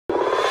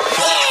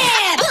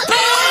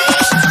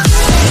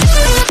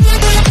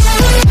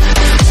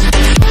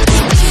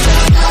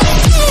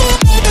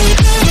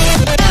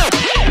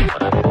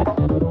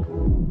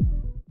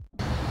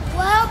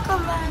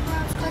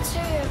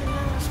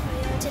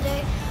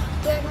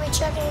We're going to be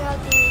checking out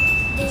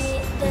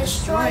the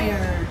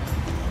destroyer.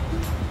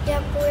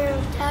 Yep, we're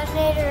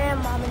detonator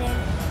and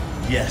bombinator.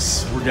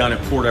 Yes, we're down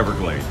at Port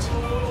Everglades.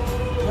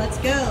 Let's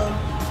go.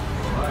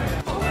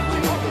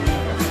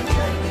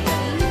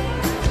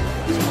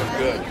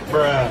 Good.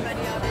 Bruh.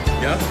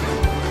 Yeah?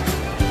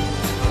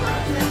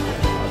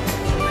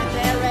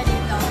 They're ready to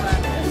go.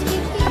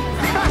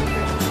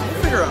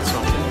 We'll figure out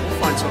something. We'll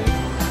find something.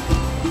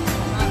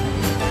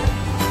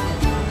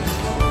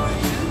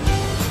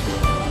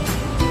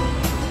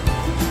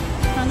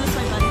 Turn this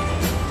way, buddy.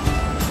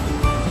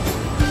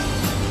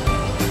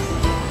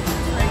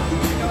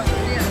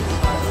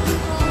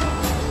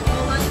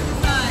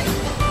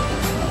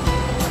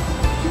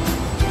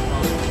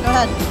 Go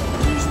ahead.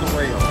 Use the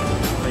rail.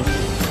 Thank you.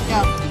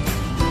 Yeah.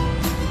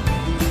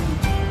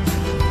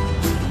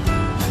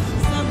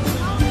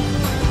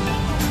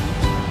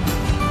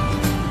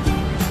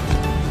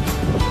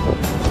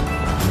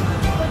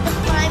 With the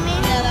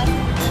climbing. Yeah, that's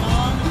what we did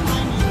all the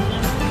climbing,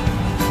 remember?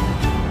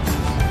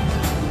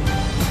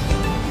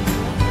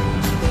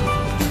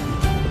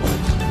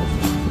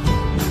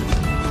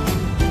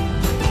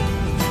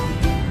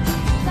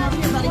 Over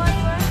here, buddy.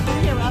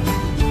 Over here, Rob.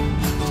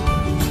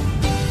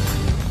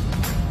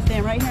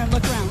 Stand right here and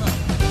look around, look.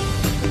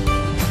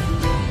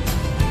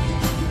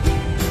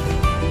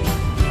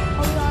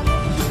 Hold on.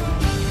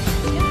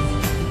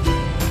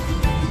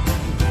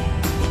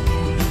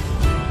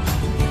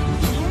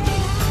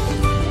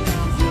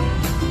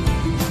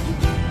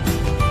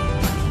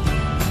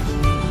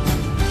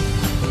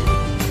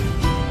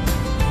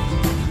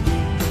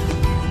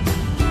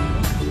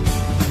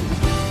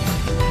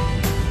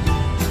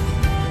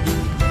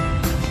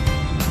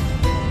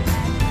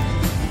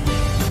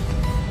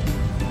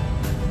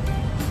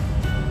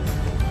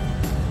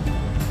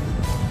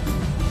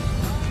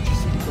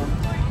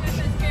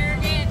 USS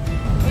Farragut.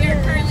 We are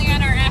currently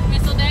on our aft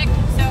missile deck.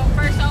 So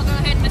first I'll go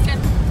ahead and discuss.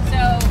 So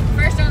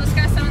first I'll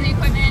discuss some of the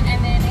equipment,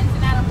 and then ins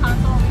and out of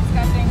console we'll be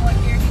discussing what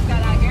gear he's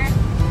got out here.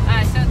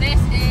 So this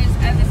is,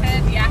 as I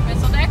said, the aft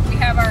missile deck. We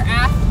have our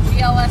aft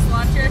VLS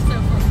launcher,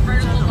 so for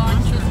vertical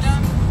launch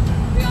system.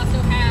 We also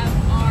have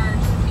our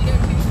torpedo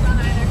tubes on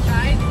either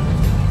side,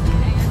 which we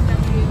use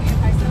ASW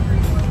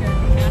anti-submarine warfare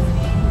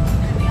capacity.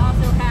 And we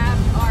also have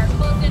our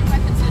closed-in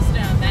weapon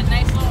system, that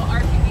nice little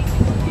RPG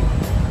system.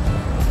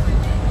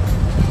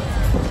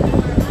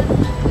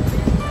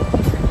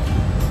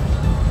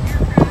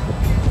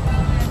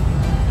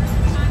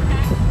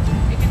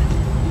 It can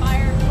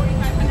fire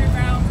 4,500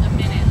 rounds a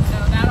minute, so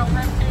that'll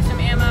run through some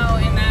ammo,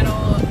 and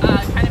that'll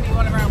kind of be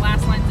one of our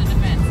last lines of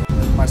defense.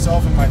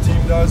 Myself and my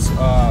team does.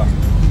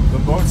 The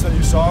boats that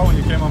you saw when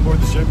you came on board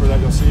the ship, or that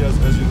you'll see as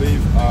you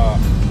leave,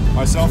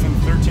 myself and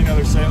 13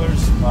 other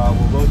sailors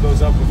will load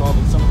those up with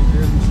some of the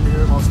gear you see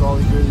here, most all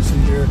the gear you see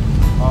here,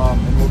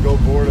 and we'll go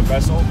board a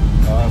vessel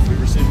if we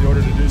receive the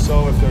order to do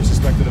so. If they're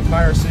suspected of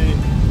piracy,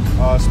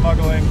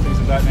 smuggling, things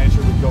of that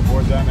nature, we go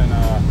board them and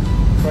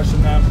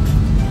question them.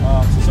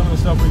 So some of the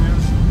stuff we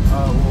use,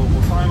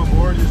 we'll climb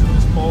aboard using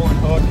this pole and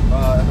hook,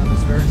 and then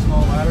this very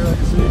small ladder that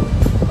you see.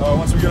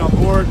 Once we get on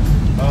board,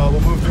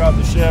 we'll move throughout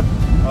the ship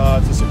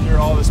to secure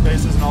all the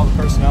spaces and all the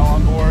personnel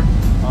on board,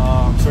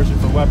 searching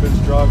for weapons,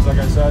 drugs, like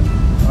I said.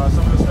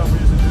 Some of the stuff we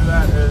use to do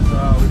that is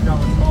we've got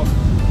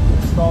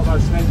what's called our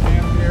snake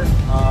cam here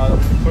that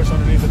we can push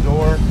underneath the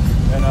door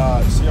and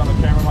see on the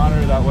camera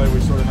monitor. That way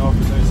we sort of know if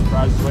there's any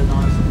surprises waiting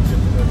on us when we get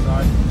to the other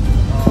side.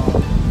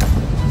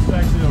 This is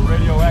actually a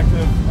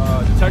radioactive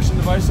detection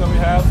device that we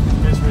have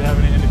in case we have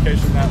any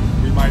indication that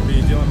we might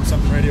be dealing with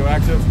something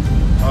radioactive.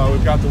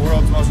 We've got the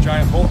world's most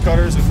giant bolt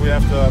cutters if we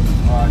have to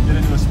get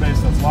into a space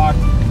that's locked.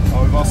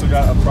 We've also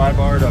got a pry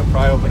bar to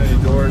pry open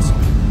any doors.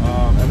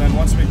 And then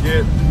once we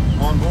get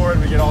on board,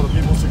 we get all the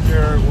people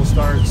secure, we'll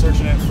start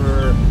searching it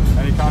for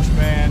any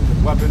contraband,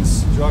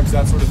 weapons, drugs,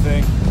 that sort of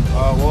thing.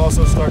 We'll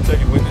also start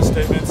taking witness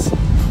statements,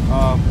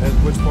 at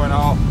which point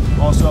I'll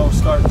also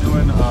start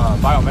doing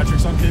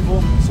biometrics on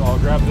people. So I'll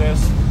grab this.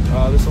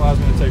 This allows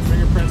me to take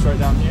fingerprints right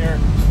down here.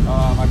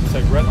 I can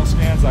take retinal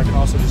scans. I can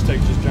also just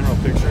take general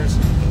pictures.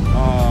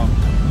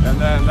 And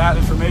then that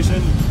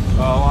information,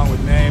 along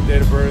with name,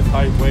 date of birth,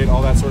 height, weight,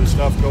 all that sort of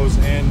stuff goes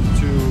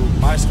into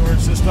my storage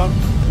system.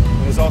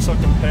 It is also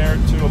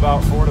compared to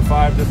about 4 to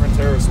 5 different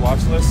terrorist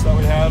watch lists that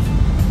we have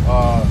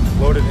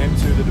loaded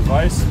into the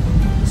device.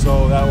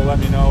 So that will let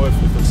me know if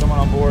there's someone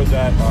on board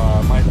that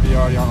might be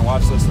already on the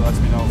watch list. It lets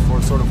me know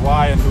for sort of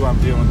why and who I'm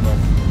dealing with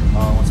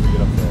once we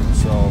get up there.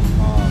 So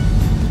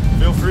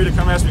feel free to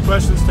come ask me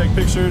questions, take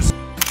pictures.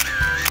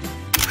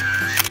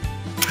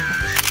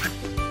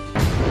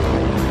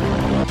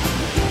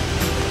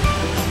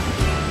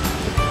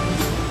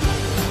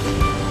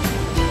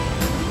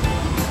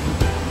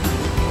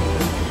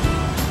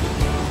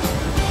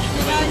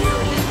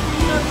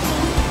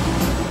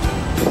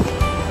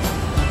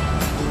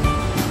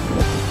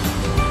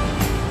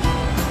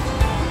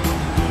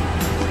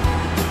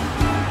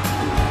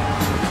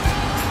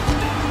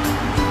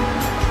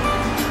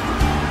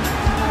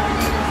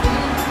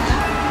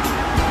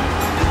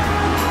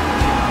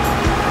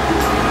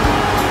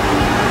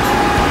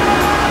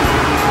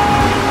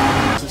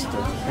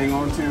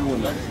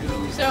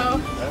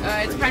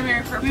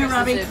 primary purpose Here,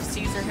 Robbie. is if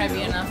seas are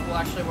heavy enough, we'll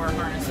actually wear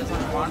harnesses on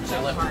the watch,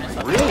 so the harness.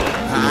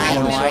 Hi,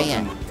 how are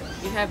you?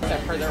 You have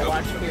that for their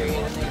watch period.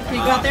 And they Can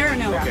you go out there or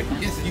no? Okay.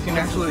 Yes, you can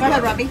absolutely. Go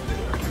ahead, Robbie.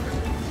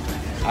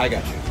 I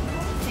got you.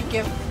 Thank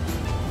you.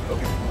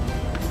 Okay.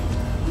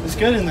 It's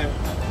good in there.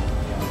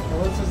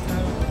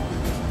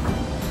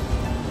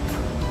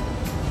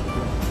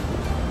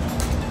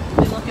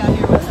 Look out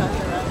here. What's out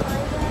here, Robbie?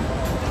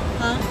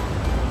 Huh?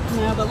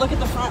 No, but look at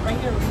the front right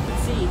here where you can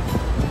see.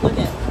 Look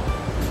at.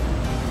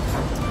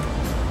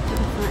 Look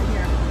at the front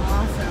here.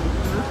 Awesome.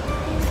 Huh?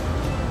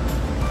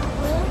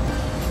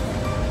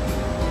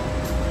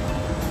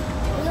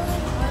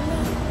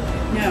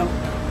 No,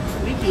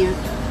 we can't.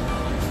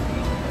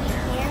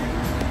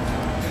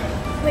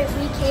 Wait,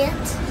 we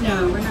can't? No,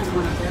 we're not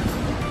going up there.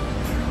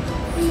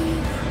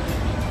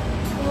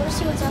 I want to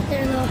see what's up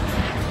there though.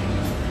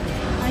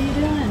 How you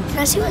doing? Can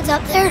I see what's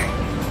up there?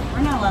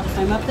 We're not allowed to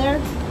climb up there.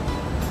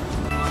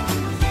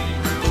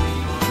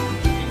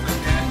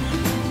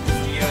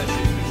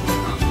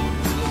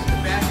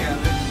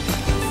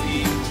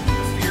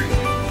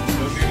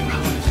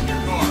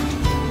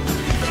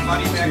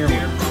 Somebody back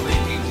there, probably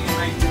 18,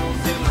 19-year-old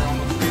sailor,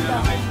 almost straight out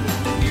of high school,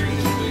 steering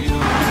this billion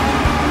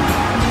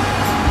dollar.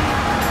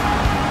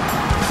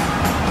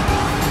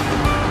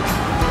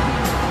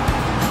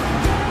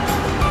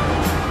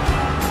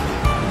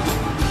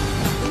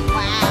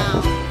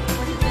 Wow.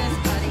 Look at this,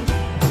 buddy.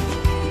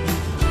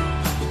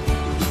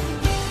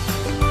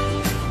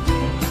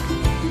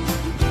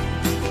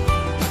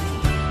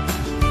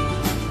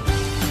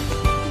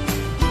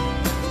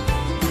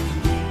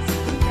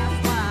 That's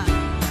flat.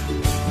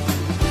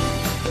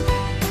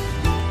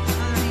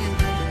 Other hand.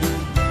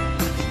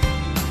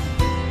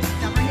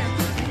 Down right here.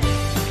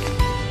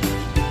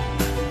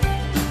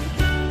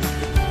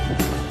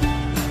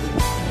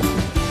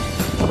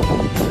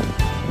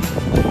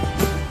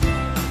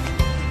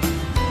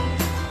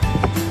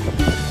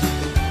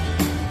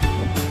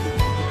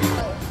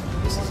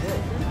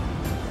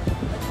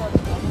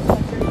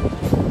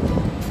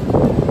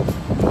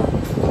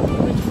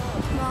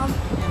 Mom,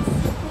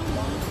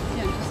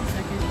 Yeah, just a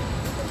second.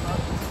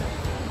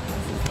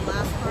 This is the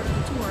last part of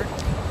the tour.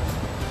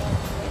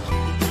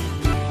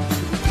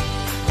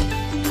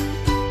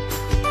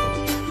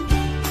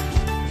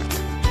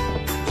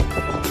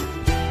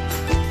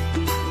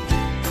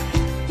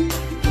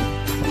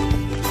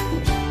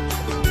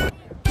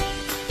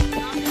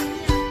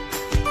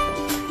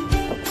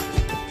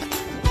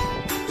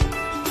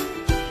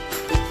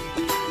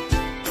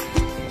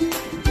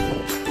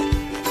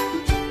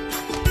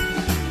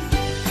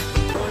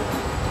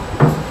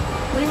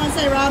 What do you want to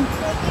say, Rob?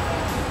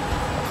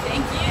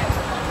 Thank you.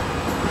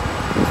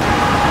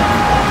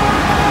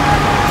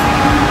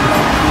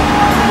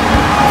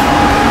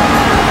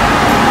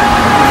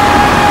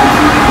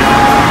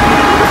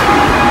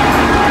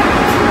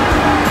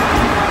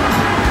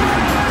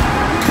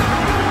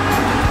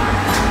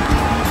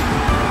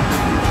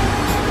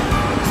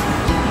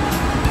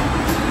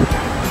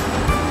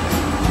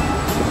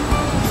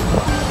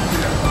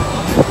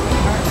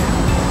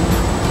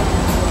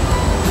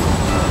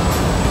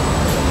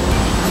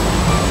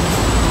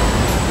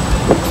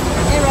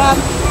 Hey, Rob.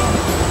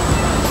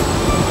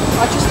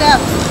 Watch your step.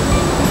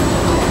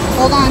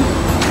 Hold on.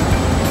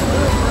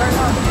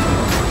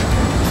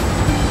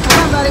 Come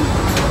on,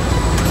 buddy.